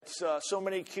so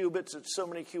many cubits, it's so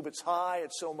many cubits high,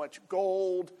 it's so much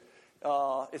gold,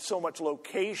 it's so much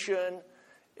location.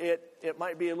 It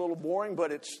might be a little boring,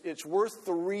 but it's worth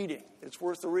the reading. It's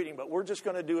worth the reading. But we're just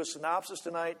going to do a synopsis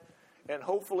tonight and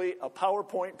hopefully a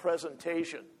PowerPoint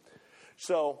presentation.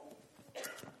 So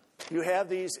you have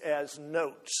these as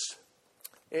notes.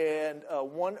 And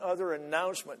one other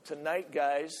announcement tonight,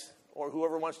 guys, or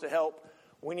whoever wants to help,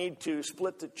 we need to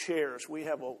split the chairs. We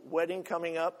have a wedding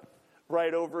coming up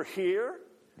right over here.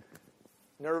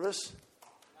 Nervous?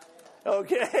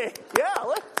 Okay. Yeah,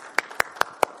 look.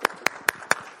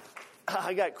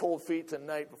 I got cold feet the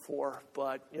night before,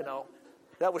 but,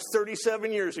 that was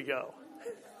 37 years ago.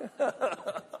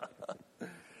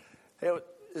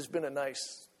 It's been a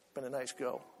nice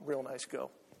go, real nice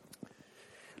go.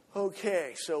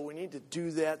 Okay, so we need to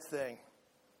do that thing.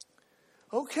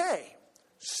 Okay,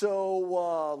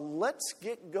 so let's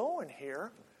get going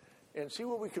here and see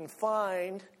what we can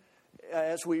find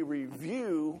as we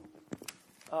review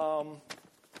 2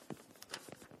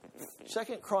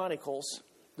 Chronicles,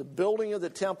 the building of the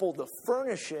temple, the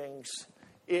furnishings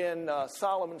in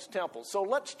Solomon's temple. So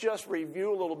let's just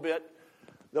review a little bit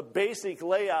the basic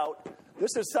layout.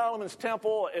 This is Solomon's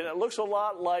temple, and it looks a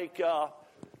lot like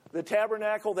the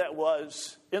tabernacle that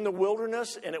was in the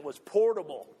wilderness, and it was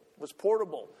portable.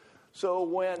 So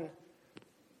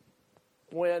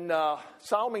when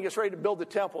Solomon gets ready to build the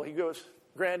temple, he goes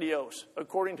grandiose,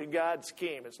 according to God's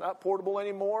scheme. It's not portable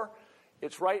anymore.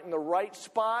 It's right in the right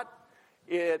spot.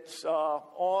 It's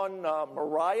on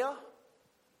Moriah.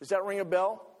 Does that ring a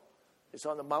bell? It's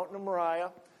on the mountain of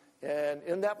Moriah. And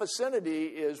in that vicinity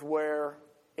is where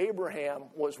Abraham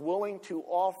was willing to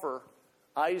offer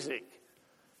Isaac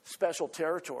special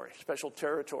territory.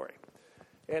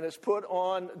 And it's put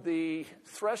on the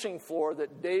threshing floor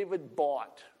that David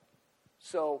bought.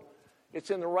 So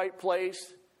it's in the right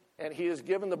place, and he has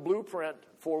given the blueprint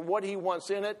for what he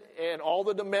wants in it and all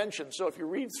the dimensions. So if you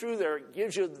read through there, it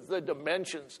gives you the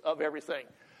dimensions of everything.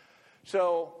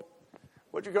 So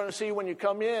what you're going to see when you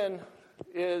come in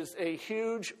is a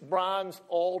huge bronze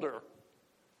altar.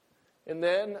 And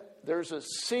then there's a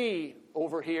sea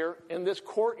over here in this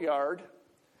courtyard.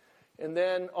 And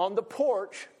then on the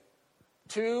porch,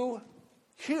 2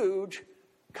 huge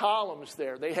columns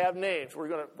there. They have names. We're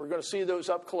going to see those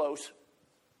up close.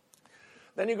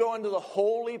 Then you go into the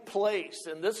holy place,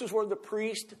 and this is where the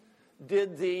priest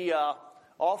did the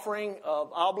offering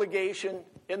of obligation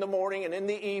in the morning and in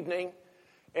the evening,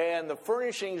 and the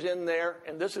furnishings in there.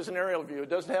 And this is an aerial view. It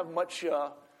doesn't have much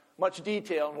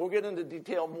detail, and we'll get into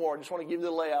detail more. I just want to give you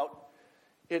the layout.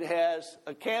 It has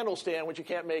a candle stand, which you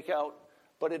can't make out,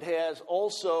 but it has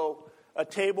also a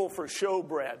table for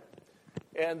showbread,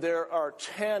 and there are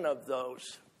 10 of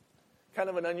those. Kind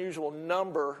of an unusual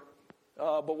number.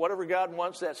 But whatever God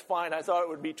wants, that's fine. I thought it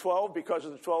would be 12 because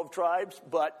of the 12 tribes,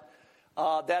 but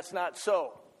that's not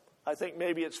so. I think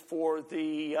maybe it's for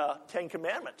the 10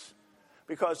 Commandments,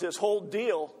 because this whole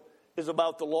deal is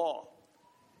about the law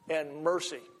and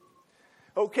mercy.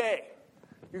 Okay,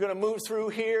 you're going to move through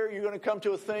here. You're going to come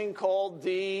to a thing called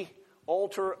the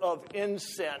altar of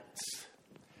incense.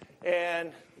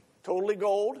 And totally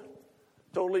gold,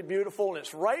 totally beautiful, and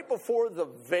it's right before the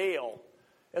veil.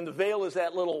 And the veil is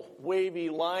that little wavy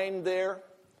line there.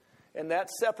 And that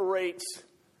separates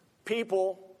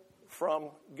people from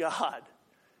God.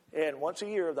 And once a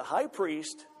year, the high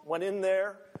priest went in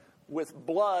there with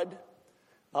blood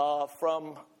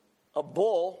from a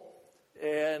bull.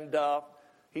 And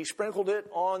he sprinkled it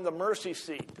on the mercy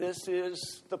seat. This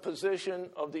is the position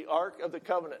of the Ark of the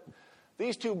Covenant.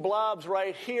 These 2 blobs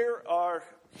right here are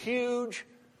huge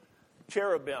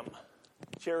cherubim.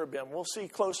 We'll see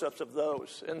close-ups of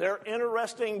those. And they're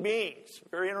interesting beings,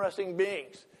 very interesting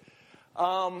beings.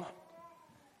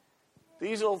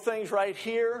 These little things right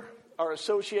here are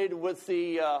associated with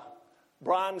the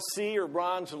bronze sea or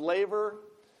bronze laver.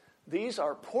 These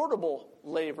are portable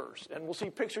lavers, and we'll see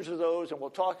pictures of those, and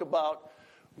we'll talk about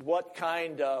what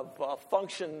kind of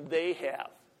function they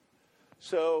have.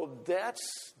 So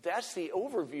that's the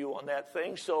overview on that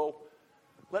thing. So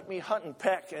let me hunt and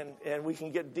peck, and we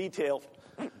can get detailed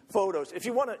photos. If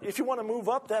you want to move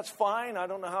up, that's fine. I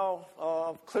don't know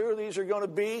how clear these are going to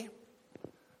be.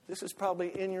 This is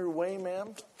probably in your way,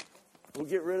 ma'am. We'll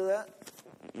get rid of that.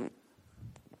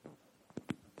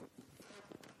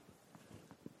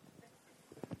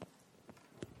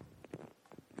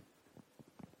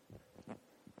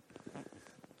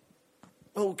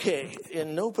 Okay,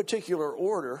 in no particular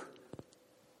order,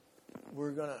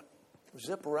 we're going to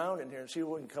zip around in here and see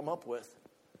what we can come up with.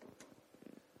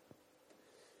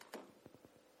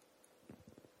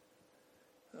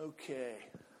 Okay,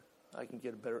 I can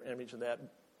get a better image of that.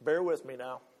 Bear with me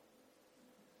now.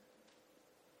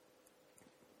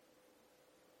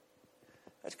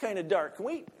 That's kind of dark.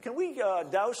 Can we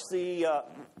douse the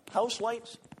house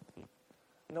lights?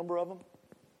 A number of them?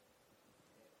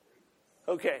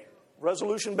 Okay.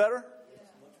 Resolution better?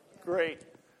 Great.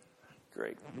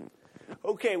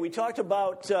 Okay, we talked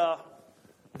about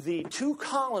the two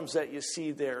columns that you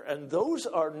see there, and those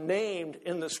are named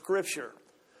in the Scripture.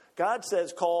 God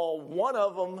says call one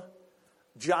of them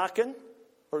Jachin,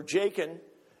 or Jachin,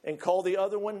 and call the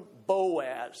other one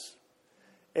Boaz.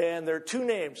 And there are two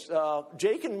names.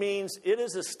 Jachin means it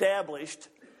is established,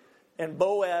 and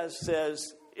Boaz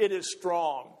says it is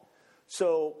strong.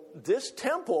 So this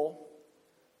temple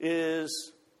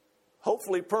is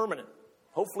hopefully permanent.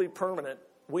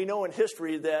 We know in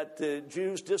history that the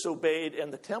Jews disobeyed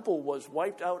and the temple was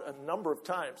wiped out a number of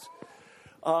times.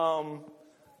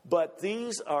 But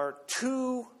these are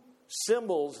two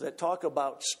symbols that talk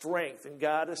about strength and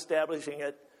God establishing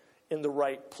it in the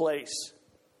right place.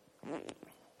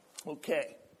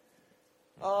 Okay.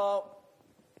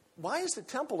 Why is the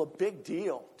temple a big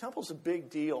deal? Temple's a big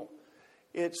deal.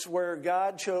 It's where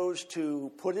God chose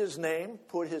to put his name,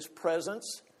 put his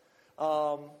presence.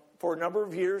 For a number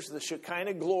of years, the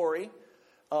Shekinah glory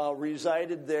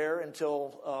resided there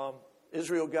until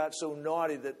Israel got so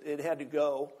naughty that it had to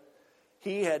go.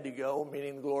 He had to go,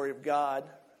 meaning the glory of God.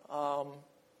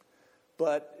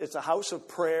 But it's a house of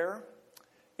prayer.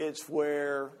 It's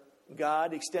where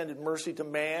God extended mercy to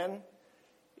man.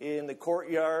 In the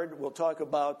courtyard, we'll talk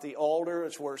about the altar.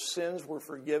 It's where sins were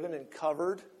forgiven and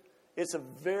covered. It's a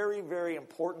very, very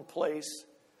important place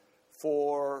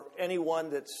for anyone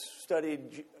that's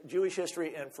studied Jewish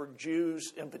history and for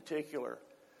Jews in particular.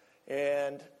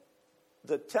 And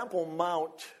the Temple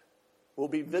Mount will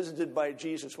be visited by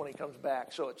Jesus when he comes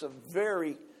back. So it's a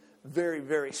very, very,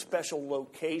 very special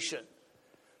location.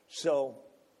 So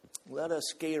let us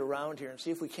skate around here and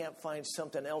see if we can't find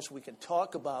something else we can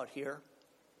talk about here.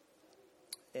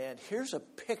 And here's a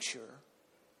picture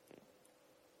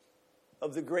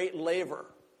of the Great Laver,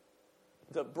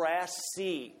 the brass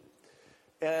sea.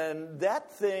 And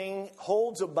that thing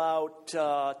holds about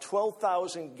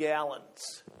 12,000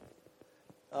 gallons.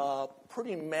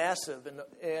 Pretty massive.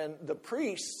 And the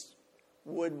priests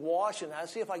would wash, and I'll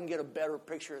see if I can get a better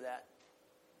picture of that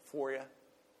for you.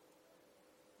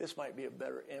 This might be a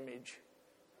better image.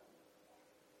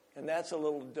 And that's a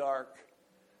little dark.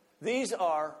 These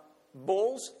are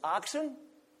bulls, oxen,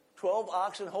 12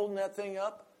 oxen holding that thing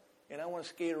up. And I want to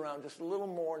skate around just a little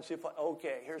more and see if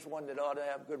okay, here's one that ought to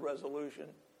have good resolution.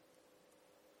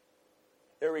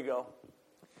 There we go.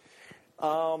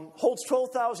 Holds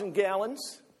 12,000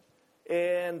 gallons,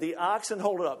 and the oxen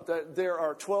hold it up. There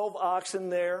are 12 oxen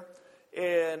there,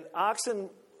 and oxen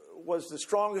was the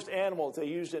strongest animal they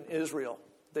used in Israel.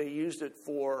 They used it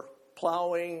for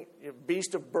plowing,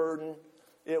 beast of burden.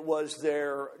 It was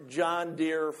their John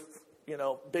Deere,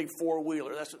 big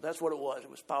four-wheeler. That's what it was. It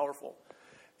was powerful.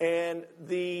 And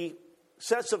the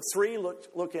sets of three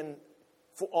look in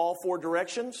all four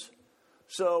directions.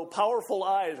 So powerful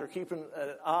eyes are keeping an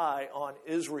eye on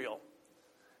Israel.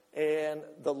 And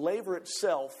the laver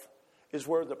itself is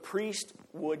where the priest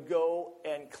would go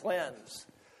and cleanse.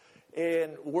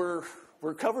 And we're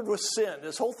covered with sin.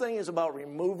 This whole thing is about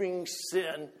removing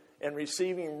sin and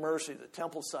receiving mercy, the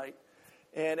temple site.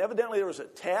 And evidently there was a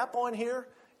tap on here,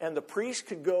 and the priest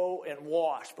could go and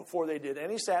wash before they did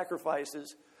any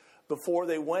sacrifices. Before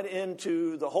they went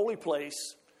into the holy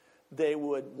place, they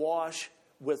would wash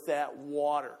with that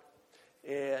water.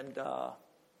 And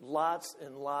lots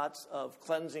and lots of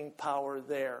cleansing power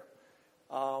there.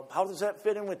 How does that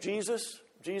fit in with Jesus?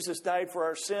 Jesus died for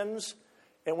our sins.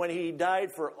 And when he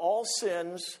died for all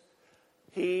sins,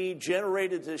 he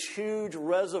generated this huge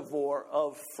reservoir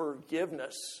of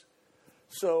forgiveness.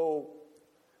 So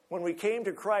when we came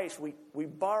to Christ, we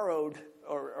borrowed,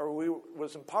 or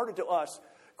was imparted to us,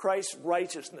 Christ's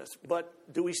righteousness. But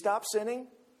do we stop sinning?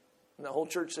 And the whole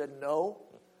church said, no.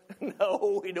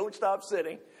 No, we don't stop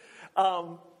sinning.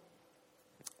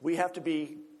 We have to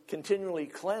be continually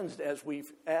cleansed as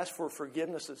we've asked for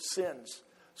forgiveness of sins.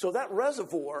 So that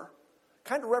reservoir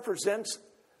kind of represents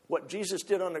what Jesus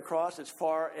did on the cross as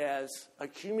far as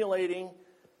accumulating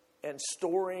and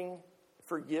storing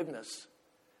forgiveness.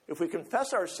 If we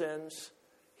confess our sins,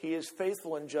 he is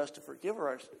faithful and just to forgive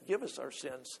us our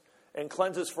sins and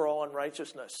cleanse us for all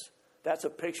unrighteousness. That's a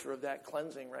picture of that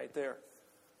cleansing right there.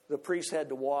 The priests had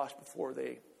to wash before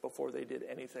they did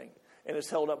anything. And it's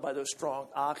held up by those strong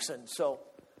oxen. So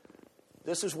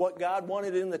this is what God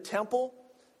wanted in the temple,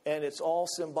 and it's all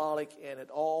symbolic, and it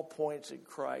all points at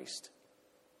Christ.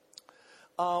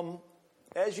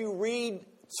 As you read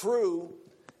through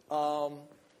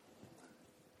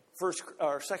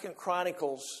Second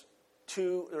Chronicles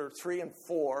 2 or 3 and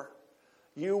 4,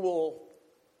 you will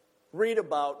read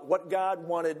about what God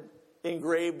wanted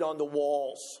engraved on the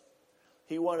walls.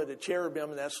 He wanted a cherubim,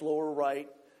 and that's lower right.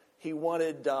 He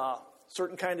wanted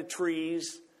certain kind of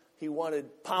trees. He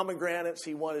wanted pomegranates.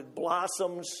 He wanted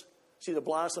blossoms. See the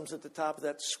blossoms at the top of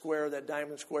that square, that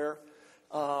diamond square?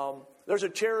 There's a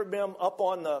cherubim up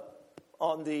on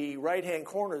the right-hand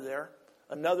corner there,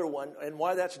 another one. And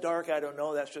why that's dark, I don't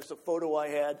know. That's just a photo I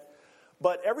had.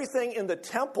 But everything in the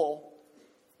temple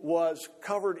was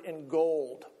covered in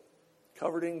gold.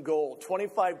 Covered in gold.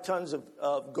 25 tons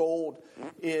of gold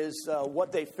is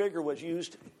what they figure was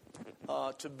used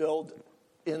to build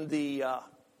in the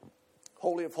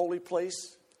Holy of Holy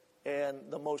place and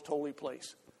the most holy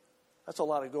place. That's a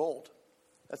lot of gold.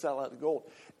 That's a lot of gold.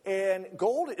 And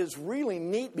gold is really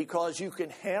neat because you can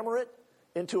hammer it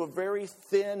into a very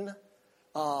thin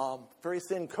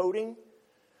coating.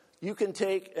 You can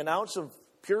take an ounce of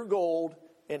pure gold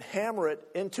and hammer it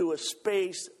into a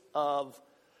space of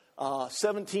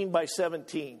 17 by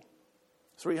 17,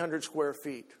 300 square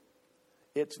feet.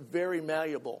 It's very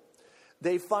malleable.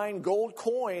 They find gold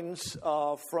coins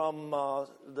from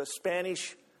the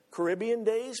Spanish Caribbean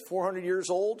days, 400 years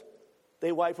old.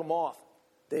 They wipe them off.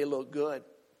 They look good.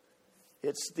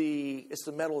 It's the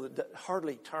metal that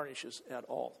hardly tarnishes at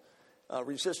all,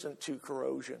 resistant to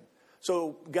corrosion.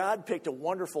 So God picked a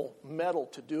wonderful metal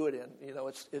to do it in. You know,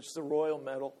 it's the royal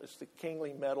metal. It's the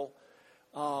kingly metal.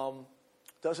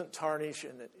 Doesn't tarnish,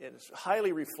 and it's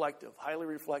highly reflective, highly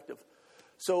reflective.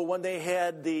 So when they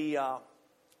had the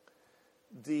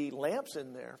lamps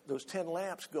in there, those 10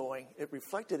 lamps going, it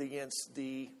reflected against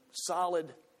the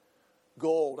solid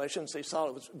gold. I shouldn't say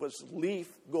solid. It was leaf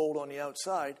gold on the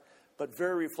outside, but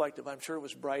very reflective. I'm sure it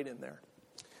was bright in there.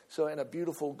 So in a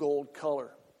beautiful gold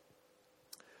color.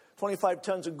 25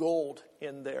 tons of gold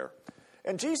in there.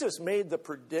 And Jesus made the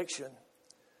prediction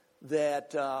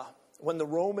that when the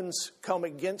Romans come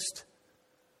against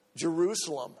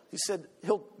Jerusalem, he said,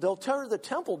 they'll tear the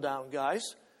temple down,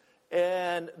 guys,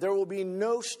 and there will be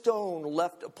no stone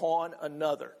left upon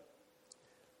another.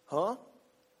 Huh?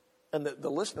 And the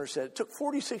listener said, it took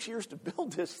 46 years to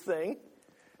build this thing,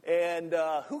 and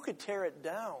who could tear it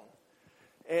down?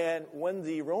 And when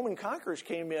the Roman conquerors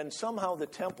came in, somehow the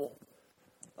temple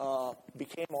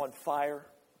became on fire,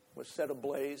 was set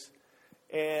ablaze,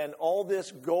 and all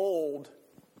this gold,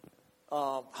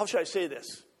 how should I say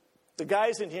this? The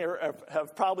guys in here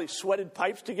have probably sweated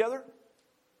pipes together.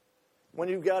 When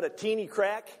you've got a teeny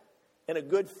crack and a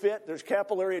good fit, there's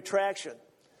capillary attraction.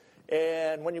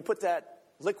 And when you put that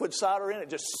liquid solder in, it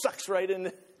just sucks right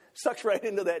into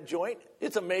that joint.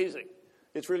 It's amazing.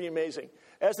 It's really amazing.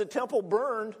 As the temple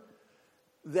burned,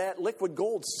 that liquid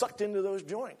gold sucked into those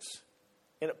joints.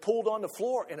 And it pulled on the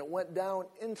floor, and it went down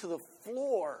into the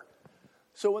floor.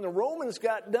 So when the Romans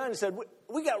got done, they said,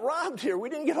 we got robbed here. We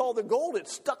didn't get all the gold. It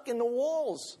stuck in the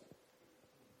walls.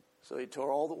 So they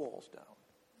tore all the walls down,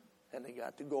 and they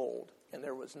got the gold. And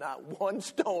there was not one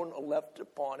stone left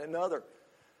upon another.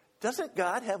 Doesn't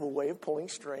God have a way of pulling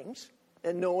strings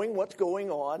and knowing what's going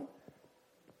on?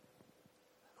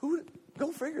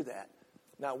 Go figure that.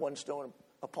 Not one stone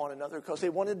upon another, because they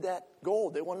wanted that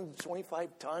gold. They wanted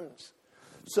 25 tons.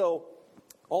 So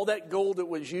all that gold that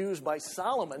was used by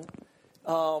Solomon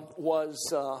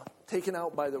was taken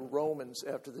out by the Romans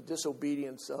after the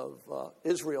disobedience of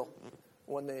Israel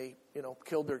when they,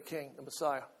 killed their king, the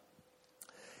Messiah.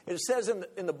 It says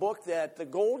in the book that the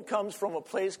gold comes from a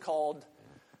place called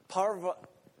Parv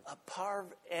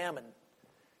Ammon,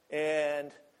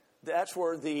 and that's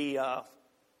where the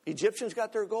Egyptians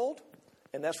got their gold,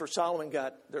 and that's where Solomon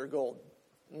got their gold.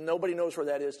 Nobody knows where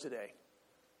that is today.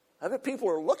 I bet people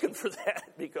are looking for that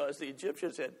because the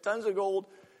Egyptians had tons of gold,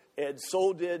 and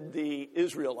so did the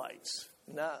Israelites.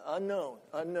 Unknown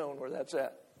where that's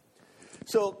at.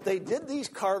 So they did these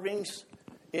carvings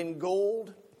in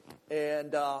gold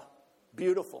and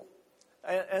beautiful.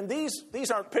 And these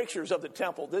aren't pictures of the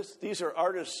temple. These are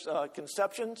artists'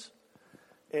 conceptions,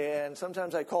 and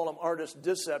sometimes I call them artist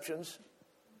deceptions.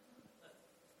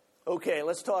 Okay,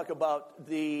 let's talk about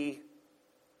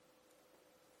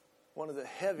one of the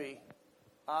heavy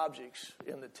objects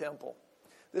in the temple.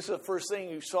 This is the first thing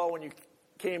you saw when you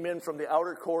came in from the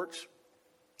outer courts.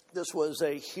 This was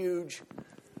a huge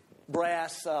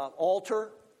brass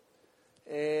altar,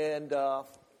 and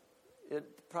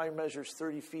it probably measures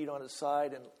 30 feet on its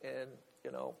side and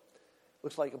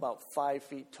looks like about 5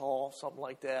 feet tall, something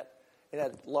like that. It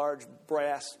had a large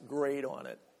brass grate on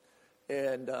it.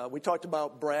 And we talked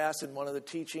about brass in one of the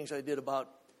teachings I did about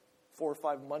 4 or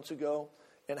 5 months ago,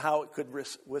 and how it could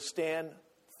withstand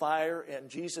fire. And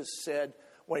Jesus said,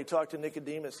 when he talked to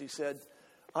Nicodemus, he said,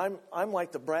 I'm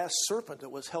like the brass serpent that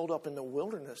was held up in the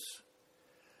wilderness.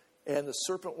 And the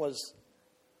serpent was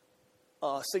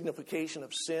a signification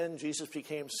of sin. Jesus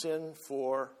became sin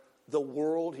for the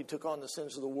world. He took on the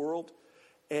sins of the world.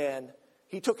 And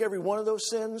he took every one of those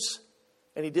sins,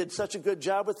 and he did such a good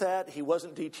job with that. He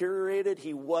wasn't deteriorated.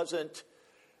 He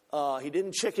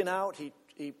didn't chicken out.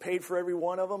 He paid for every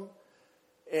one of them.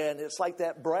 And it's like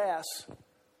that brass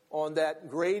on that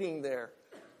grating there.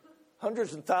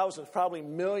 Hundreds and thousands, probably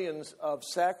millions of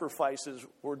sacrifices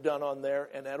were done on there.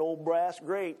 And that old brass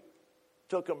grate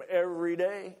took them every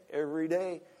day,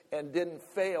 and didn't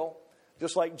fail.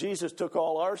 Just like Jesus took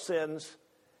all our sins,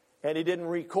 and he didn't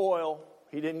recoil.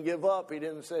 He didn't give up. He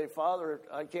didn't say, Father,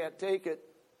 I can't take it.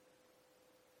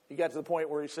 He got to the point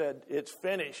where he said, it's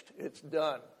finished. It's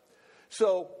done.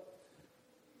 So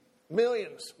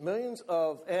millions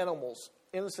of animals,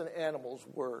 innocent animals,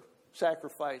 were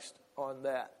sacrificed on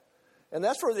that. And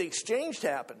that's where the exchange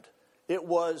happened. It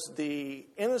was the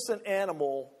innocent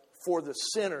animal for the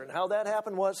sinner. And how that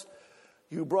happened was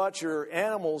you brought your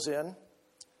animals in,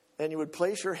 and you would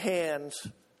place your hands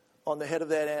on the head of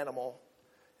that animal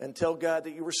and tell God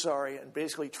that you were sorry, and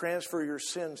basically transfer your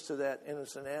sins to that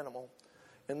innocent animal.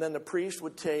 And then the priest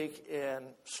would take and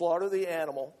slaughter the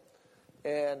animal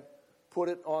and put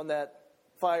it on that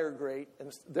fire grate.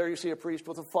 And there you see a priest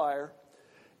with a fire.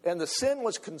 And the sin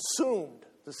was consumed.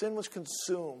 The sin was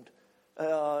consumed.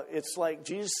 It's like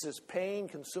Jesus' pain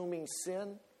consuming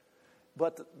sin.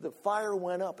 But the fire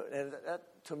went up. And that,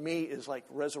 to me, is like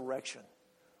resurrection.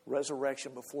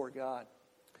 Resurrection before God.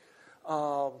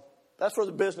 That's where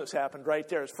the business happened right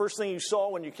there. The first thing you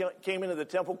saw when you came into the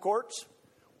temple courts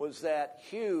was that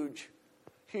huge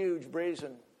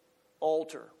brazen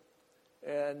altar.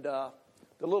 And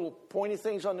the little pointy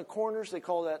things on the corners, they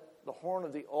call that the horn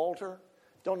of the altar.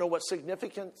 Don't know what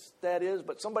significance that is,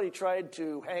 but somebody tried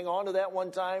to hang on to that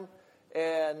one time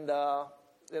and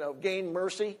gain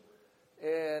mercy.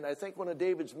 And I think one of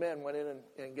David's men went in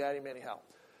and got him anyhow.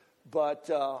 But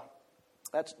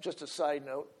that's just a side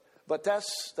note. But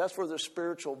that's where the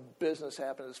spiritual business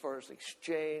happened as far as the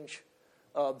exchange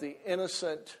of the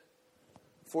innocent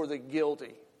for the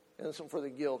guilty. Innocent for the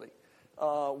guilty.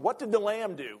 What did the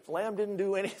Lamb do? The Lamb didn't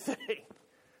do anything,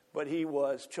 but he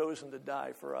was chosen to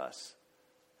die for us.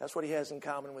 That's what he has in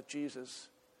common with Jesus,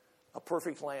 a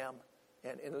perfect lamb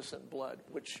and innocent blood,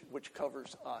 which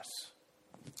covers us.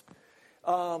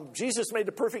 Jesus made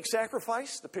the perfect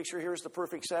sacrifice. The picture here is the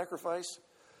perfect sacrifice.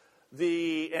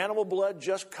 The animal blood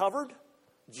just covered.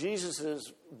 Jesus'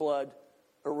 blood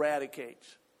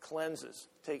eradicates, cleanses,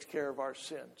 takes care of our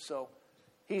sin. So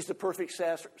he's the perfect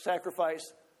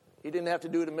sacrifice. He didn't have to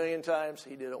do it a million times.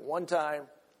 He did it one time.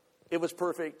 It was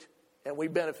perfect, and we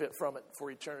benefit from it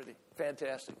for eternity.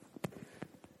 Fantastic.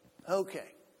 Okay.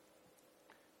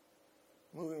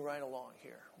 Moving right along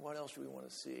here. What else do we want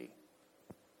to see?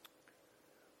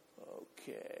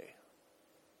 Okay.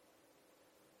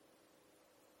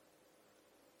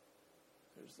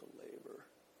 There's the labor.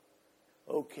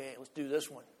 Okay, let's do this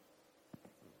one.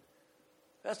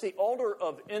 That's the altar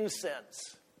of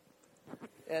incense.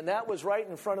 And that was right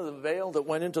in front of the veil that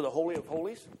went into the Holy of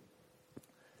Holies.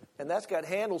 And that's got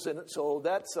handles in it, so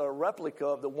that's a replica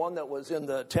of the one that was in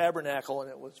the tabernacle, and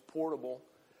it was portable.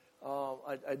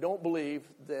 I don't believe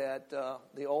that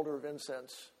the altar of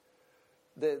incense,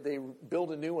 they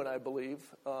built a new one, I believe,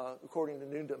 according to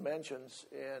new dimensions,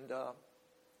 and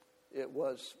it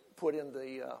was put in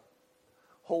the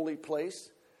holy place.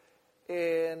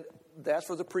 And that's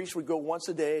where the priest would go once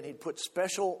a day, and he'd put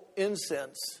special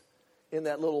incense in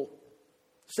that little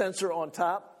censer on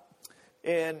top.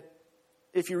 And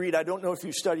if you read, I don't know if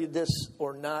you studied this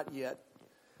or not yet,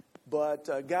 but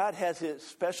God has his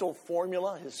special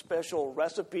formula, his special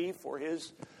recipe for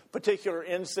his particular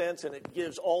incense, and it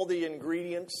gives all the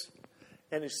ingredients.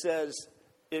 And it says,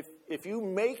 if you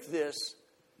make this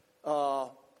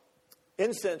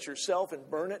incense yourself and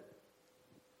burn it,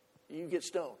 you get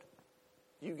stoned.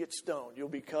 You get stoned. You'll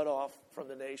be cut off from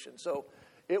the nation. So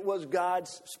it was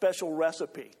God's special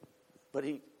recipe. But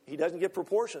he doesn't give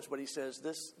proportions, but he says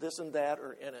this and that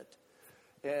are in it.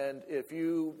 And if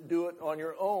you do it on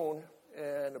your own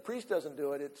and the priest doesn't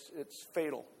do it, it's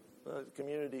fatal. The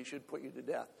community should put you to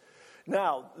death.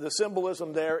 Now, the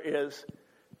symbolism there is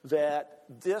that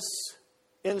this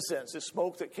incense, this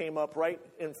smoke that came up right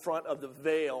in front of the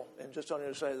veil, and just on the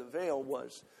other side of the veil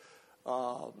was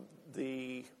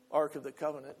the Ark of the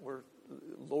Covenant where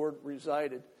the Lord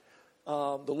resided.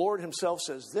 The Lord himself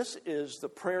says, this is the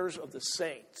prayers of the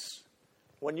saints.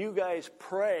 When you guys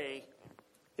pray,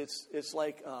 it's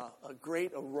like a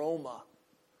great aroma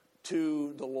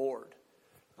to the Lord.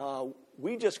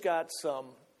 We just got some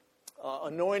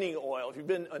anointing oil. If you've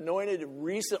been anointed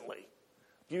recently,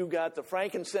 you got the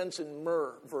frankincense and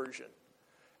myrrh version.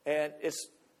 And it's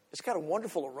got a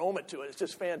wonderful aroma to it. It's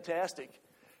just fantastic.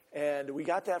 And we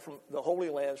got that from the Holy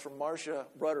Lands from Marcia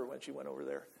Rudder when she went over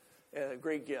there. And a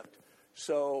great gift.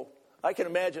 So I can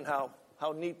imagine how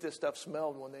neat this stuff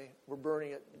smelled when they were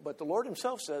burning it. But the Lord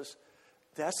himself says,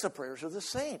 that's the prayers of the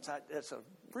saints. It's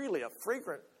really a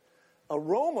fragrant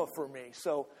aroma for me.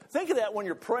 So think of that when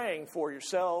you're praying for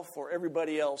yourself or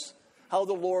everybody else, how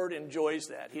the Lord enjoys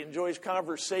that. He enjoys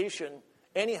conversation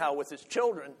anyhow with his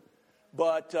children,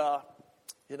 but,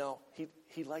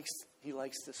 he likes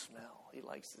the smell. He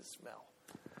likes the smell.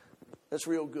 That's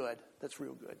real good. That's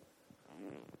real good.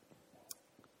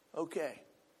 Okay.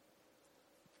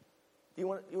 You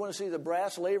want to see the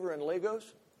brass laver and Legos?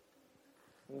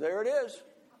 There it is.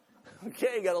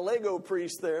 Okay, got a Lego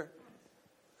priest there.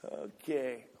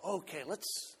 Okay,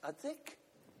 let's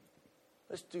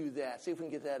do that. See if we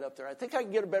can get that up there. I think I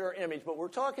can get a better image, but we're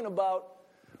talking about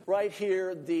right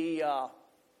here the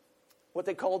what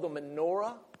they call the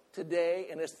menorah today,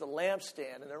 and it's the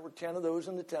lampstand, and there were 10 of those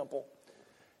in the temple.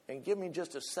 And give me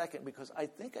just a second, because I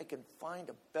think I can find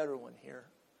a better one here,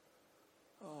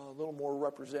 a little more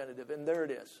representative, and there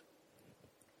it is.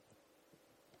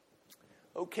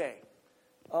 Okay,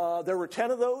 there were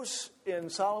 10 of those in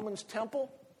Solomon's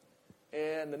temple.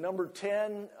 And the number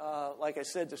 10, like I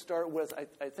said, to start with,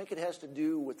 I think it has to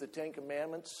do with the 10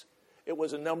 Commandments. It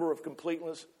was a number of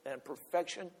completeness and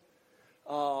perfection.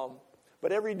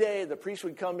 But every day the priest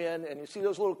would come in, and you see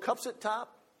those little cups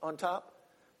on top?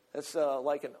 That's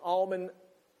like an almond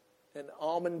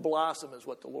blossom is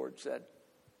what the Lord said.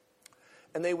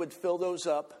 And they would fill those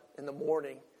up in the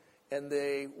morning, and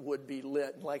they would be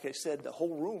lit. And like I said, the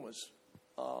whole room was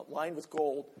lined with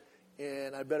gold,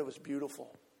 and I bet it was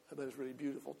beautiful. I bet it was really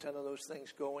beautiful. 10 of those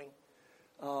things going.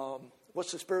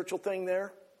 What's the spiritual thing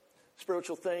there?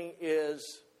 Spiritual thing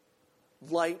is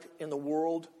light in the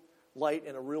world, light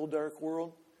in a real dark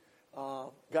world.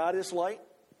 God is light,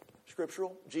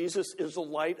 scriptural. Jesus is the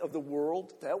light of the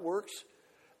world. That works.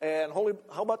 And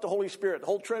how about the Holy Spirit? The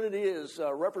whole Trinity is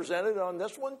represented on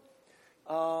this one.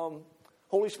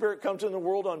 Holy Spirit comes in the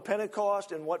world on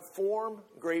Pentecost. In what form?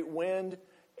 Great wind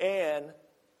and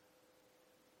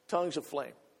tongues of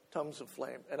flame. Tongues of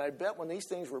flame. And I bet when these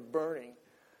things were burning,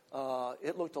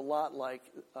 it looked a lot like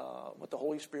what the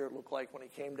Holy Spirit looked like when he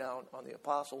came down on the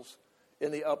apostles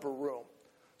in the upper room.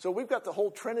 So we've got the whole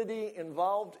Trinity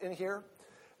involved in here.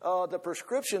 The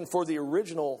prescription for the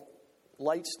original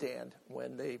light stand,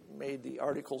 when they made the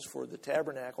articles for the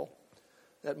tabernacle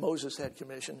that Moses had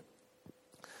commissioned,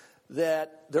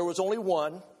 that there was only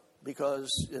one, because,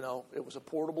 it was a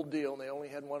portable deal and they only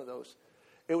had one of those.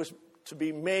 It was to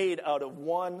be made out of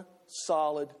one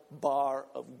solid bar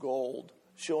of gold,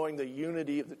 showing the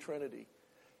unity of the Trinity.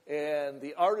 And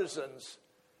the artisans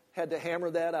had to hammer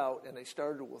that out, and they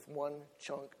started with one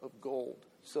chunk of gold.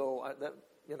 So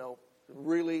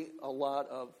really a lot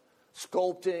of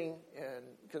sculpting and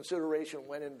consideration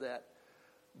went into that.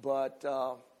 But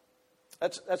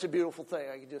that's a beautiful thing.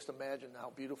 I can just imagine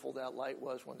how beautiful that light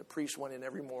was when the priest went in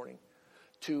every morning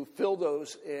to fill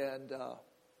those and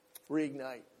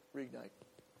reignite.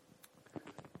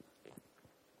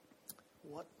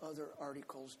 What other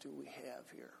articles do we have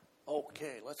here?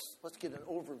 Okay, let's get an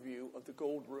overview of the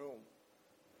gold room.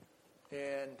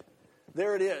 And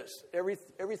there it is.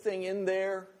 Everything in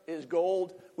there is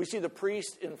gold. We see the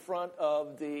priest in front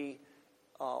of the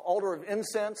altar of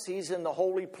incense. He's in the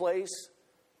holy place.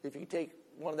 If you take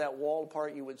one of that wall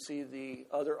apart, you would see the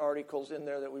other articles in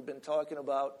there that we've been talking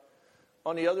about.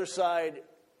 On the other side,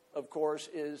 of course,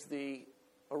 is the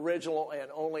original and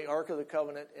only Ark of the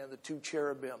Covenant and the 2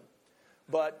 cherubim.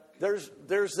 But there's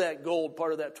that gold,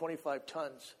 part of that 25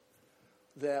 tons,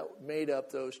 that made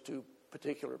up those 2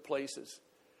 particular places.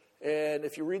 And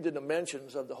if you read the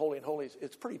dimensions of the Holy and Holies,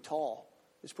 it's pretty tall.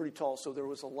 It's pretty tall. So there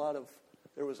was a lot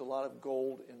of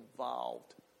gold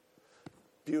involved.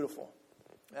 Beautiful,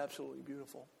 absolutely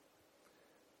beautiful.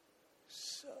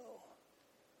 So,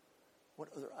 what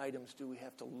other items do we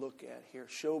have to look at here?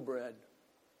 Showbread.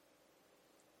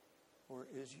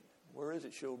 Where is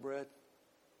it, showbread?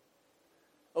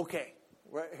 Okay,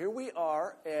 right here we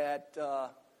are at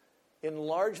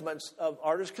enlargements of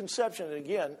artist's conception, and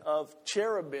again, of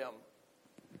cherubim.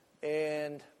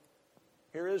 And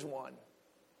here is one.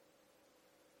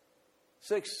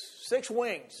 Six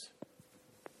wings.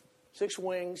 6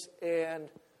 wings, and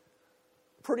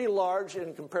pretty large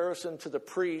in comparison to the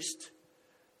priest.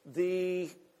 The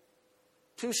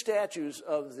 2 statues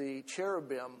of the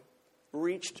cherubim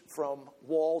reached from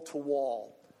wall to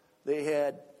wall. They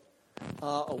had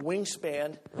a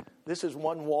wingspan. This is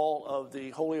one wall of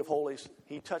the Holy of Holies.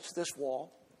 He touched this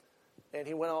wall, and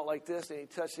he went out like this, and he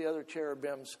touched the other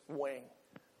cherubim's wing.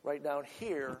 Right down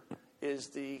here is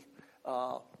the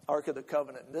Ark of the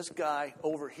Covenant. And this guy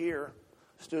over here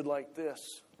stood like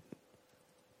this.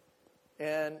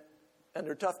 And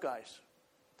they're tough guys.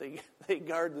 They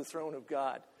guard the throne of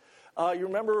God. You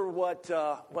remember what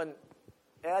when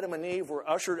Adam and Eve were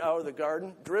ushered out of the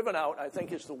garden? Driven out, I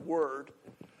think is the word.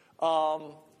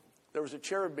 There was a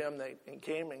cherubim that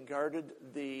came and guarded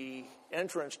the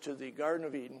entrance to the Garden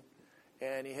of Eden,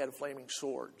 and he had a flaming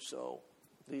sword. So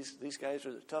these guys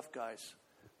are the tough guys,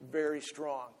 very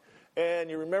strong. And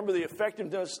you remember the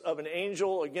effectiveness of an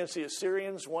angel against the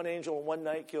Assyrians? One angel in one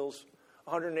night kills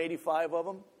 185 of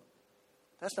them.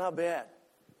 That's not bad.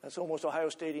 That's almost Ohio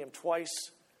Stadium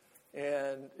twice.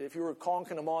 And if you were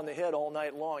conking them on the head all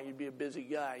night long, you'd be a busy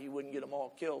guy. You wouldn't get them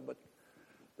all killed. But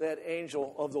that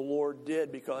angel of the Lord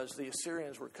did, because the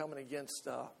Assyrians were coming against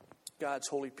God's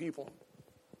holy people.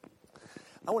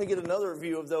 I want to get another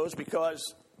view of those,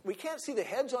 because we can't see the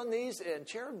heads on these, and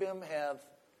cherubim have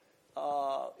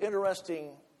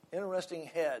interesting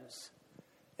heads.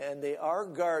 And they are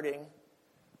guarding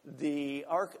the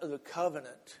Ark of the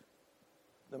Covenant,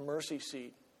 the mercy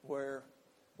seat, where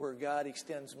God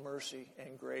extends mercy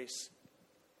and grace.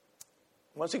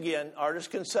 Once again, artist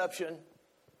conception,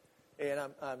 and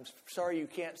I'm sorry you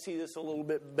can't see this a little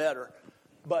bit better,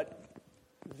 but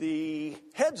the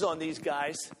heads on these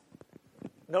guys,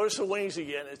 notice the wings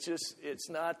again. It's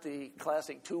not the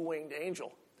classic two-winged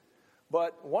angel,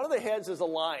 but one of the heads is a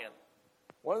lion,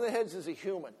 one of the heads is a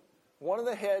human, one of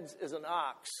the heads is an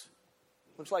ox.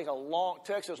 Looks like a long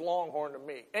Texas Longhorn to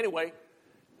me. Anyway.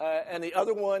 And the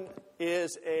other one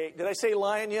is did I say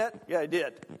lion yet? Yeah, I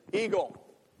did. Eagle.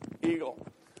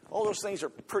 All those things are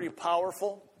pretty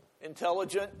powerful,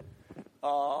 intelligent,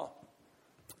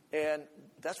 and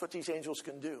that's what these angels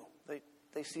can do.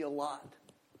 They see a lot.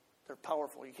 They're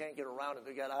powerful. You can't get around it.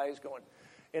 They got eyes going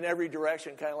in every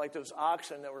direction, kind of like those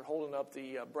oxen that were holding up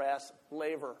the brass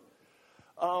laver.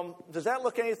 Does that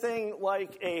look anything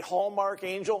like a Hallmark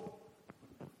angel?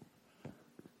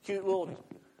 Cute little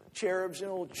cherubs,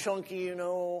 chunky,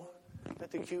 got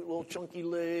the cute little chunky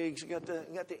legs. You got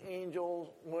the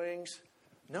angel wings.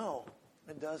 No,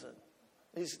 it doesn't.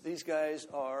 These guys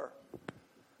are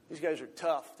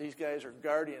tough. These guys are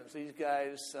guardians. These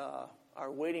guys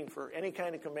are waiting for any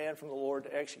kind of command from the Lord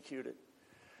to execute it.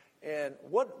 And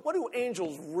what do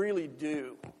angels really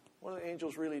do? What do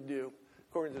angels really do,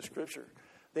 according to the Scripture?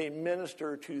 They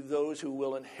minister to those who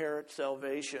will inherit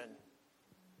salvation.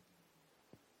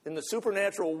 In the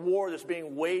supernatural war that's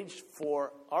being waged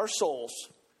for our souls,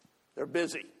 they're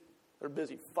busy. They're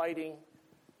busy fighting,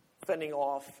 fending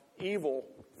off evil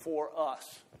for us.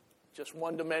 Just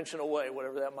one dimension away,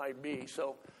 whatever that might be.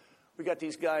 So we got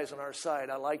these guys on our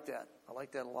side. I like that. I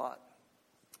like that a lot.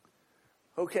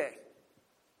 Okay.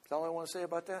 That's all I want to say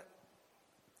about that?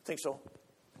 I think so.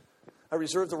 I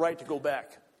reserve the right to go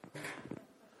back.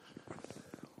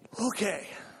 Okay.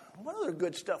 What other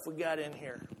good stuff we got in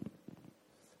here?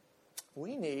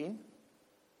 We need,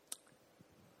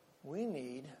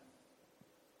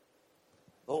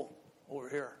 over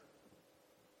here.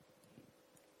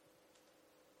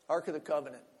 Ark of the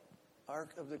Covenant.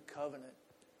 Ark of the Covenant.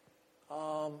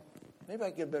 Maybe I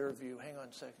can get a better view. Hang on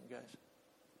a second, guys.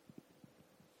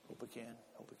 Hope I can.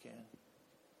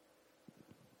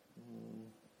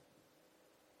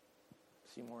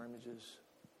 See more images.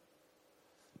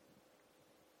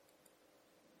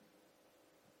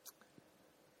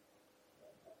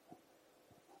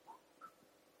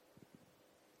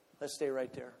 Let's stay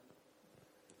right there.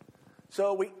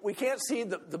 So we can't see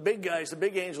the big guys, the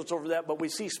big angels over that, but we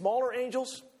see smaller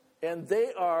angels, and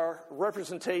they are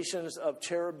representations of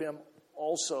cherubim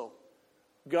also,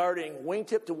 guarding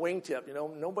wingtip to wingtip.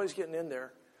 Nobody's getting in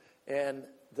there. And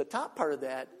the top part of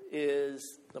that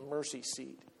is the mercy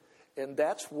seat. And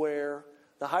that's where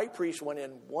the high priest went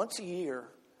in once a year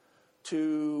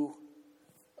to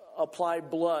apply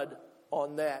blood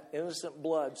on that, innocent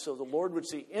blood, so the Lord would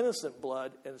see innocent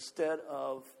blood instead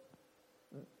of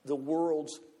the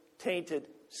world's tainted,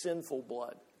 sinful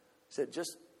blood. He said,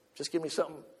 just give me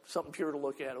something pure to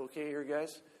look at, okay, here,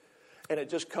 guys? And it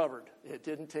just covered. It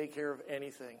didn't take care of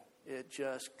anything. It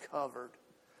just covered.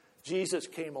 Jesus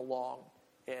came along,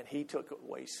 and he took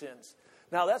away sins.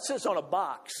 Now, that sits on a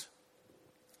box.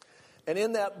 And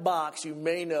in that box, you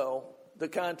may know the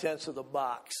contents of the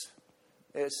box.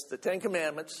 It's the Ten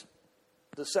Commandments,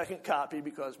 the second copy,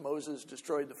 because Moses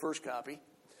destroyed the first copy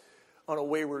on a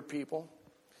wayward people.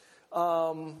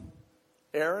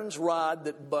 Aaron's rod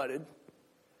that budded,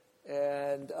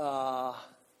 And I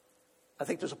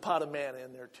think there's a pot of manna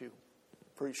in there too,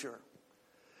 pretty sure.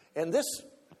 And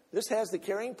this has the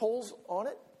carrying poles on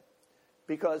it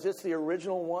because it's the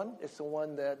original one. It's the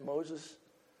one that Moses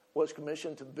was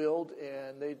commissioned to build,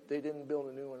 and they didn't build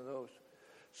a new one of those.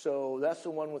 So that's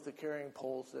the one with the carrying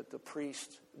poles that the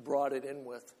priest brought it in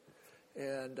with.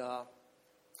 And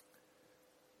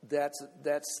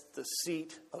that's the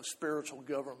seat of spiritual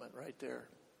government right there.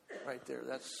 Right there.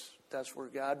 That's where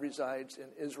God resides in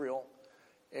Israel.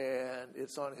 And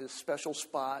it's on his special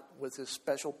spot with his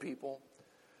special people.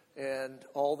 And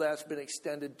all that's been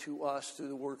extended to us through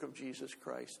the work of Jesus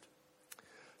Christ.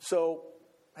 So,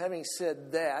 having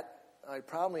said that, I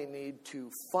probably need to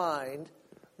find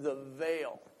the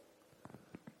veil.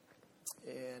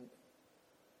 And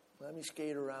let me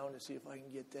skate around and see if I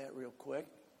can get that real quick.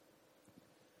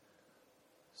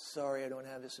 Sorry, I don't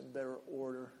have this in better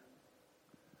order.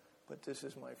 But this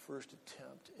is my first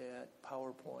attempt at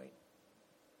PowerPoint.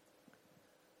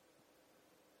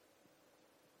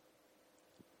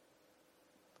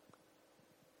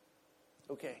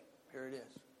 Okay, here it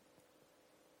is.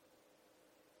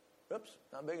 Oops,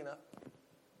 not big enough.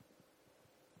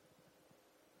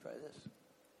 Try this.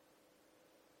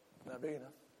 Not big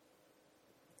enough.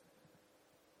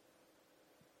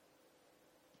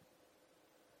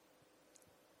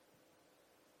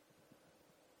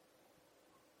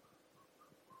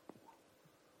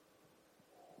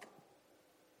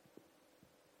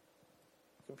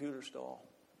 Computer stall.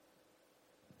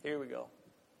 Here we go.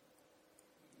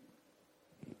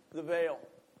 The veil.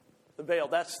 The veil.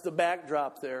 That's the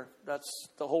backdrop there. That's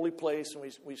the holy place,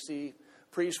 and we see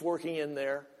priests working in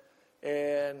there,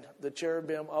 and the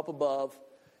cherubim up above,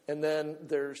 and then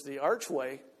there's the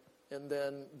archway, and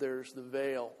then there's the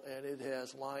veil, and it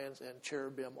has lions and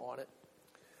cherubim on it.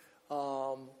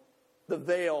 The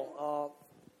veil.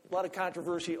 A lot of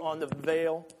controversy on the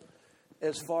veil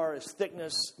as far as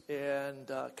thickness and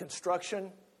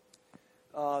construction.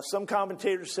 Some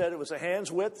commentators said it was a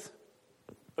hand's width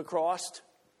across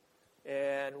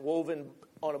and woven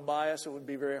on a bias. It would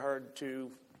be very hard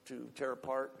to tear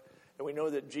apart. And we know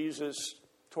that Jesus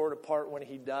tore it apart when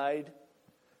he died.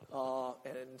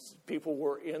 And people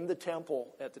were in the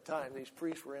temple at the time. These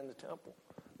priests were in the temple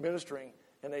ministering,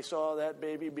 and they saw that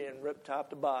baby being ripped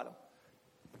top to bottom.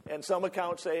 And some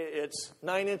accounts say it's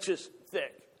 9 inches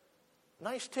thick.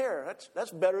 Nice tear.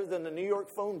 That's better than the New York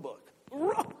phone book.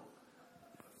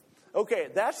 Okay,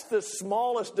 that's the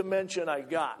smallest dimension I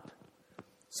got.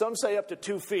 Some say up to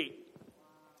 2 feet.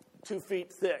 2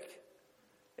 feet thick.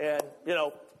 And,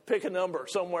 pick a number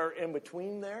somewhere in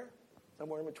between there.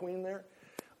 Somewhere in between there.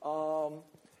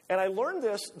 And I learned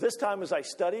this time as I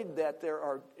studied that there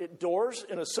are doors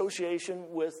in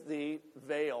association with the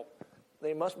veil.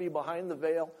 They must be behind the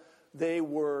veil. They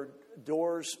were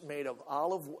doors made of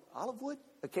olive wood?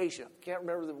 Acacia. Can't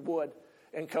remember the wood.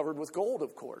 And covered with gold,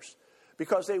 of course.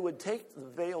 Because they would take the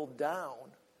veil down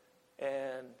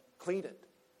and clean it.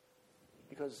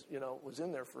 Because, it was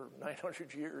in there for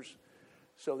 900 years.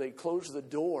 So they closed the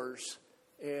doors,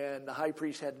 and the high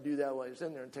priest had to do that while he was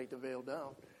in there and take the veil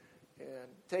down. And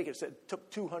take it. It took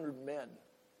 200 men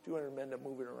to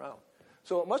move it around.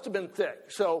 So it must have been thick.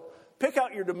 So pick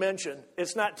out your dimension.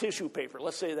 It's not tissue paper.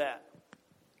 Let's say that.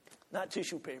 Not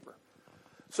tissue paper.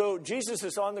 So Jesus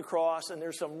is on the cross, and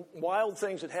there's some wild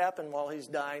things that happen while he's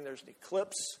dying. There's an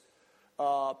eclipse.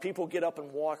 People get up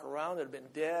and walk around that have been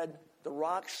dead. The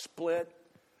rocks split.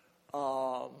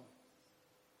 Total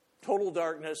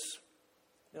darkness.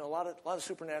 A lot of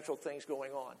supernatural things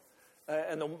going on.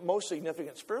 And the most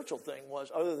significant spiritual thing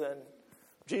was, other than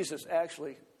Jesus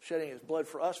actually shedding his blood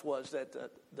for us, was that the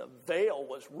veil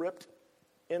was ripped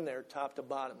in there top to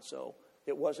bottom. So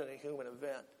it wasn't a human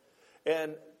event.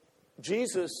 And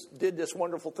Jesus did this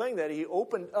wonderful thing that he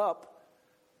opened up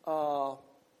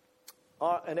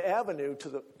an avenue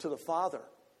to the Father.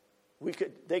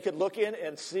 They could look in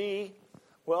and see.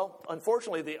 Well,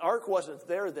 unfortunately, the ark wasn't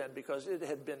there then because it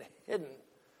had been hidden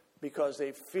because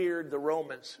they feared the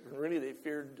Romans. And really, they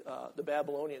feared the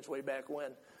Babylonians way back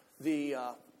when. The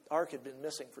ark had been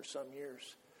missing for some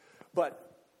years.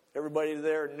 But everybody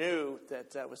there knew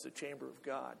that was the chamber of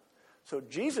God. So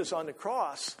Jesus on the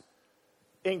cross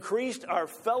increased our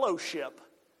fellowship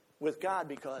with God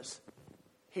because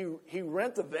he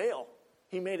rent the veil.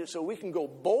 He made it so we can go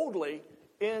boldly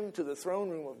into the throne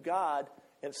room of God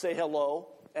and say hello,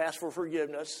 ask for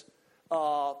forgiveness,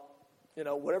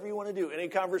 whatever you want to do, any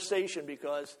conversation,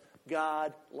 because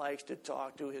God likes to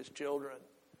talk to his children.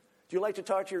 Do you like to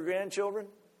talk to your grandchildren?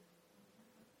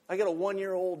 I got a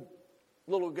 1-year-old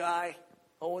little guy.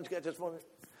 Owen's got this one.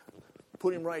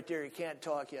 Put him right there. He can't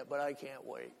talk yet, but I can't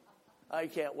wait. I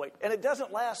can't wait. And it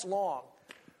doesn't last long.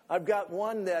 I've got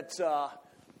one that's about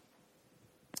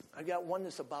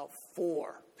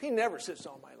 4. He never sits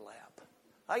on my lap.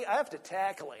 I have to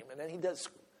tackle him, and then he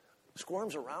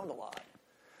squirms around a lot.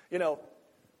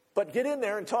 But get in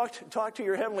there and talk to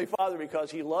your Heavenly Father because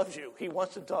He loves you. He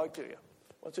wants to talk to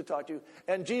you.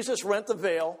 And Jesus rent the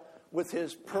veil with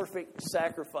His perfect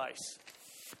sacrifice.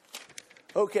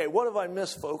 Okay, what have I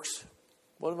missed, folks?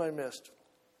 What have I missed?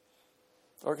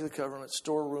 Ark of the Covenant,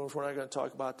 storerooms, we're not going to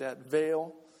talk about that.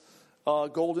 Veil,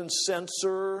 golden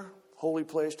censer, holy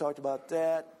place, talked about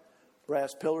that.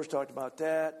 Brass pillars, talked about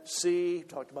that. Sea,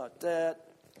 talked about that.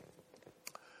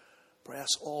 Brass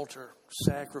altar,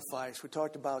 sacrifice, we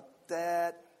talked about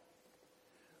that.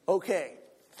 Okay,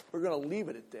 we're going to leave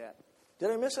it at that.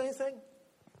 Did I miss anything?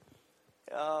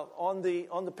 On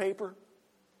the paper?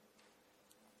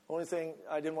 Only thing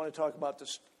I didn't want to talk about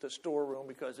the storeroom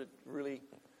because it really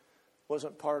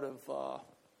wasn't part of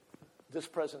this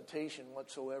presentation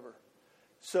whatsoever.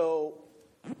 So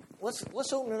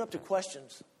let's open it up to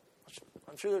questions.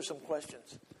 I'm sure there's some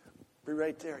questions. Be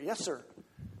right there. Yes, sir.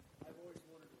 I've always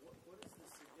wondered what is the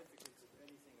significance of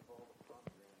anything of all the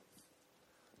pomegranates?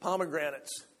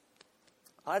 Pomegranates.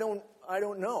 I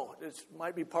don't know. It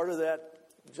might be part of that,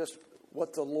 just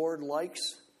what the Lord likes.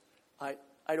 I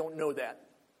don't know that.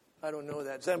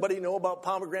 Does anybody know about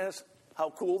pomegranates? How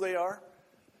cool they are?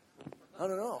 I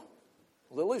don't know.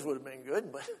 Lilies would have been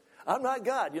good, but I'm not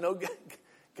God.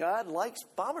 God likes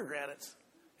pomegranates,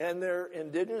 and they're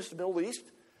indigenous to the Middle East.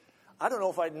 I don't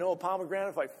know if I'd know a pomegranate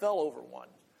if I fell over one,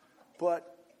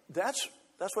 but that's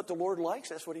what the Lord likes.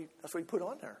 That's what he put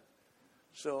on there.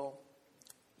 So,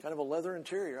 kind of a leather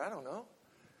interior. I don't know.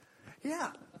 Yeah.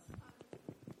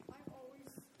 I've always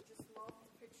just loved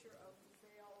the picture of the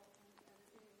veil and it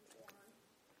being torn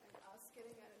and us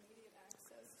getting that immediate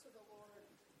access to the Lord.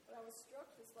 But I was struck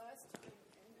this last time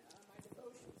in my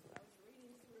devotions when I was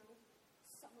reading through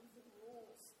some of the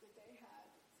rules that they had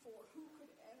for who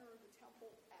could enter the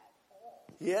temple at all.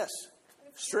 Yes.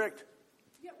 Strict.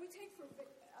 Yeah, we take for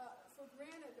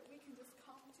granted that we can just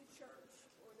come to church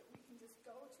or that we can just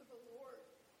go to the Lord.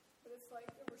 But it's like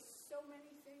there were so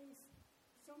many things,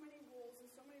 so many rules and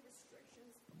so many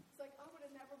restrictions. It's like I would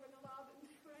have never been allowed in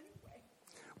there anyway.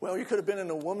 Well, you could have been in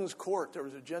a woman's court. There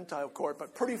was a Gentile court,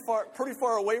 but pretty far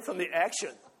away from the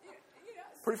action. Yes.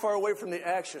 Pretty far away from the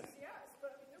action. Yes,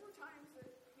 but I mean, there were times that,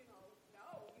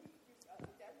 no, a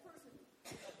dead person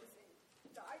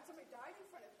somebody died in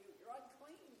front of you. You're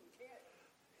unclean. You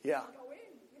can't go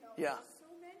in. Yeah. There's so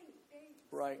many things.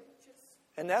 Right. Just,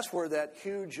 And that's where that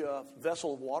huge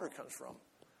vessel of water comes from.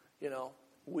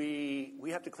 We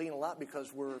have to clean a lot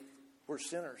because we're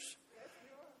sinners.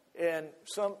 And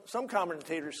some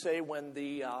commentators say when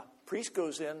the priest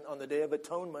goes in on the Day of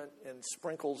Atonement and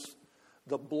sprinkles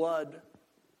the blood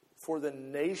for the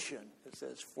nation, it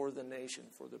says for the nation,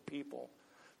 for the people,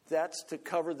 that's to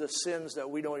cover the sins that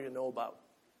we don't even know about.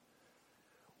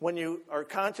 When you are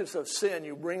conscious of sin,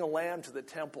 you bring a lamb to the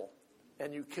temple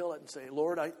and you kill it and say,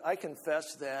 Lord, I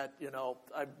confess that,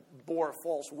 I bore a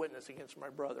false witness against my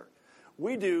brother.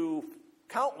 We do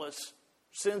countless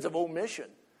sins of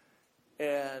omission.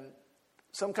 And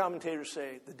some commentators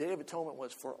say the Day of Atonement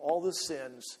was for all the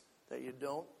sins that you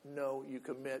don't know you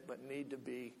commit but need to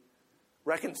be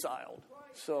reconciled.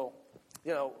 So,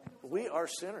 we are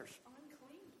sinners.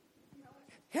 unclean.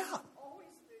 Yeah. Always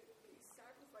these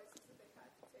sacrifices that they had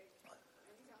to take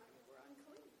anytime they were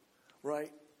unclean.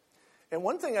 Right. And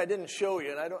one thing I didn't show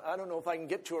you, and I don't know if I can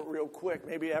get to it real quick,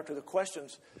 maybe after the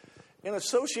questions. In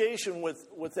association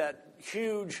with that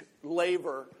huge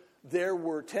laver, there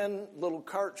were 10 little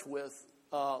carts with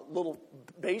little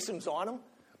basins on them,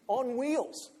 on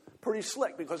wheels. Pretty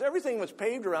slick, because everything was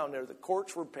paved around there. The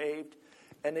courts were paved,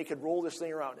 and they could roll this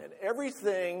thing around. And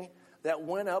everything that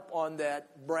went up on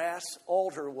that brass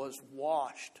altar was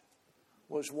washed.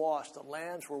 The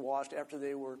lambs were washed after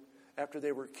they were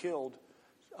killed.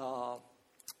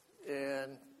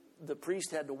 And the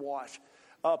priest had to wash.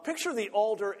 Picture the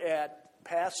altar at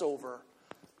Passover.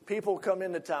 People come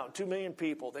into town, 2 million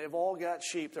people. They've all got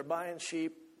sheep. They're buying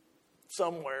sheep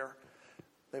somewhere.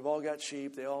 They've all got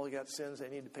sheep. They all got sins they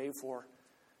need to pay for.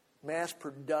 Mass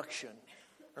production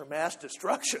or mass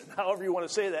destruction, however you want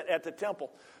to say that, at the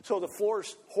temple. So the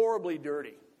floor's horribly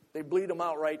dirty. They bleed them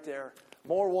out right there.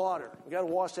 More water. We've got to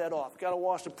wash that off. Got to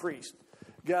wash the priest.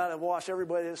 Got to wash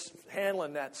everybody that's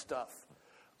handling that stuff.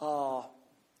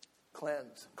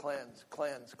 Cleanse.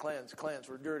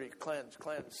 We're dirty. Cleanse.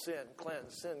 Sin.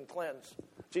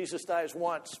 Jesus dies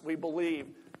once. We believe.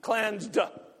 Cleansed.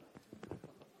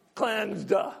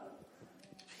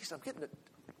 Jeez, I'm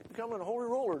becoming a holy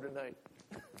roller tonight.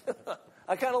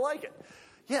 I kind of like it.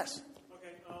 Yes?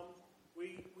 Okay,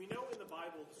 we know in the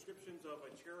Bible descriptions of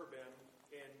a cherubim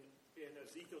in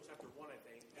Ezekiel chapter 1, I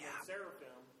think, and then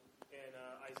seraphim in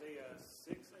Isaiah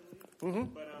 6, I believe.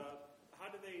 Mm-hmm. But how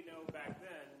did they know back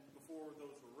then, before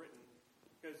those were written?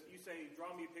 Because you say,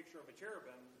 draw me a picture of a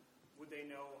cherubim. Would they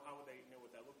know, how would they know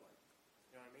what that looked like?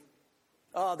 You know what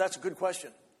I mean? That's a good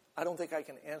question. I don't think I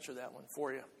can answer that one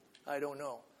for you. I don't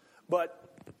know. But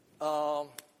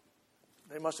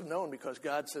they must have known, because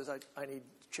God says, I need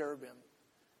cherubim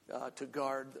to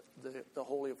guard the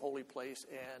Holy of Holy place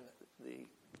and the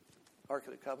Ark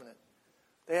of the Covenant.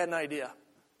 They had an idea,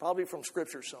 probably from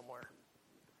Scripture somewhere.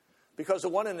 Because the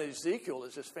one in Ezekiel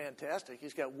is just fantastic.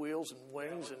 He's got wheels and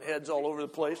wings and heads all over the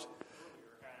place.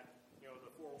 Earlier had,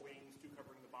 the 4 wings, 2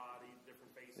 covering the body,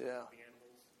 different faces Yeah. of the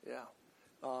animals.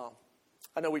 Yeah.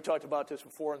 I know we talked about this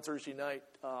before on Thursday night.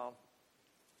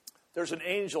 There's an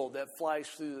angel that flies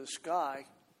through the sky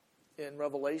in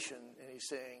Revelation, and he's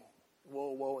saying,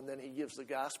 whoa, whoa, and then he gives the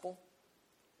gospel.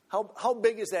 How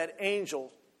big is that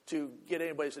angel to get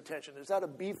anybody's attention? Is that a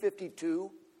B-52?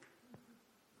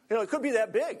 It could be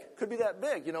that big. Could be that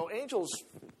big. Angels,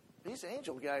 these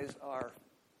angel guys are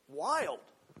wild,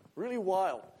 really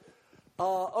wild.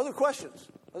 Other questions?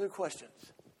 Other questions?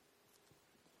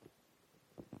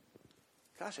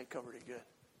 Gosh, I covered it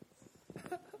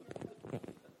good.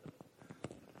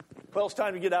 Well, it's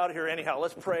time to get out of here anyhow.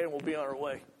 Let's pray and we'll be on our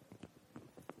way.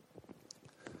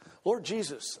 Lord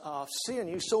Jesus, seeing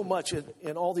you so much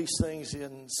in all these things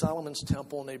in Solomon's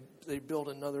temple, and they built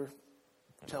another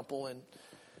temple, and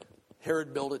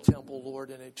Herod built a temple, Lord,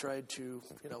 and they tried to,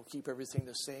 keep everything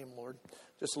the same, Lord.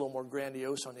 Just a little more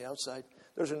grandiose on the outside.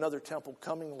 There's another temple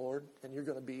coming, Lord, and you're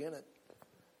going to be in it.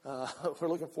 We're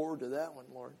looking forward to that one,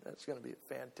 Lord. That's going to be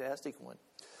a fantastic one.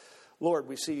 Lord,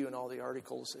 we see you in all the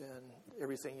articles and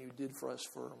everything you did for us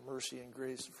for mercy and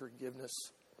grace and forgiveness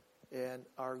and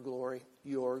our glory,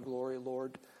 your glory,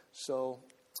 Lord. So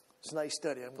it's a nice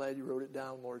study. I'm glad you wrote it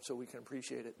down, Lord, so we can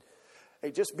appreciate it. Hey,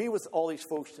 just be with all these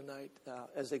folks tonight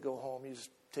as they go home. You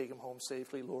just take them home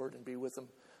safely, Lord, and be with them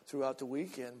throughout the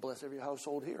week and bless every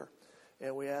household here.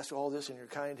 And we ask all this in your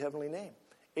kind heavenly name.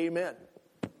 Amen.